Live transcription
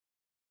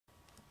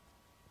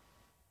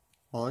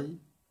Hi,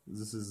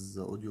 this is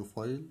the audio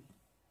file.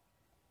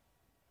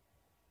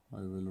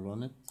 I will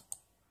run it.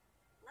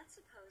 Let's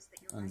suppose that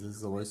you're And this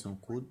is the Python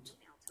code.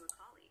 Email to a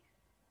colleague.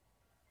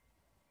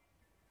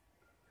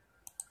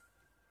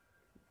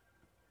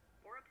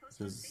 Or a post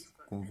It on is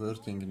Facebook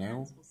converting that all your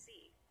now. friends will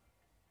see.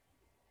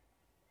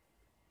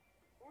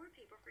 Or a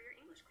paper for your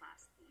English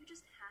class that you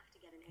just have to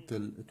get an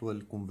A. It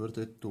will convert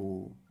it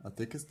to a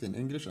text in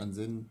English and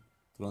then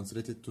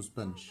translate it to Or a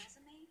Spanish.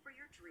 resume for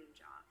your dream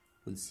job.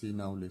 We'll see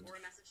now later. Or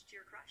a message to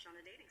your crush on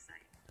a dating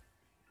site.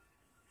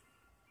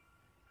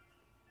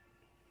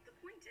 The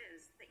point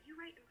is that you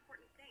write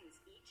important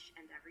things each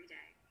and every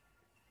day.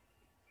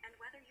 And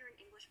whether you're an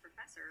English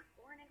professor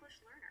or an English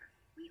learner,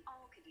 we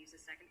all could use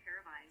a second pair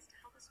of eyes to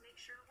help us make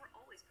sure we're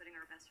always putting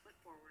our best foot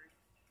forward.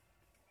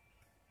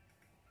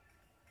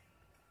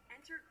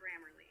 Enter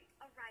Grammarly,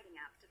 a writing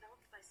app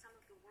developed by some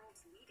of the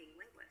world's leading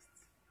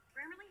linguists.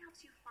 Grammarly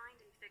helps you find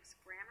and fix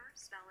grammar,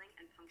 spelling,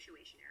 and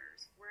punctuation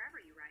errors wherever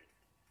you write.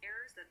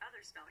 Errors that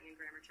other spelling and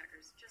grammar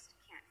checkers just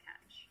can't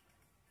catch.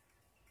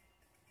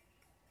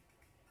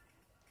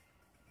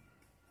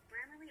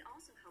 Grammarly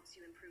also helps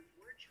you improve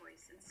word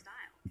choice and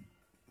style,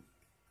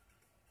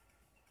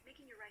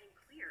 making your writing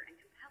clear and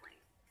compelling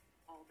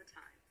all the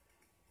time.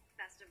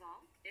 Best of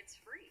all, it's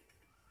free.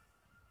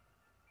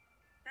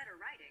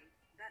 Better writing,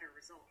 better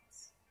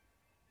results.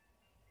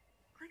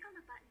 Click on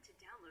the button to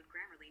download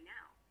Grammarly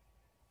now.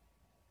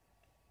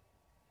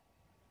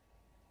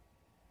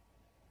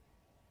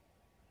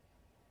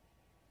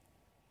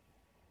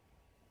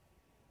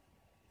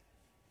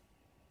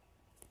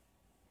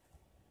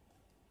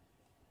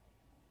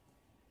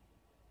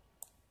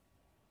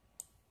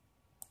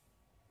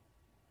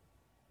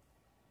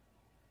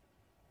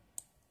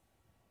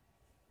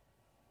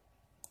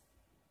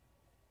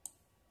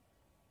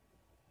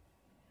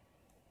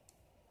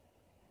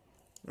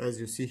 As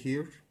you see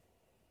here,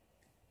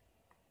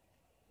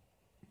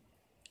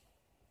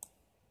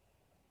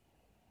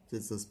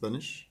 this is the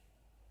Spanish.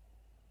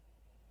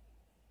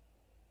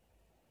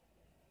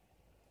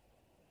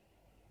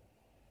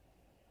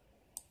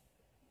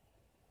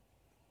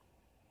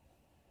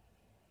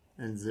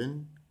 And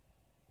then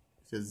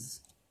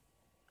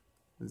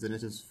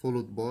it is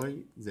followed by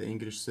the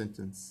English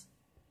sentence,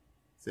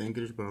 the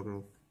English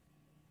paragraph,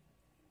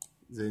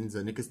 then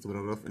the next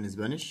paragraph in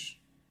Spanish,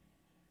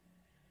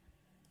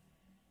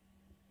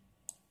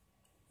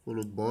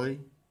 followed by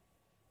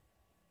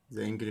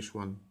the English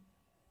one,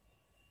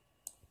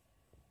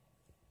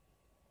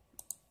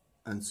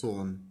 and so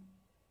on.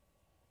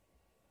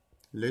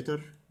 Later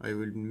I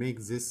will make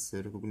this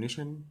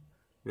recognition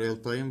real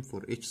time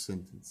for each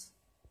sentence.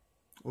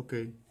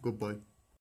 Okay, goodbye.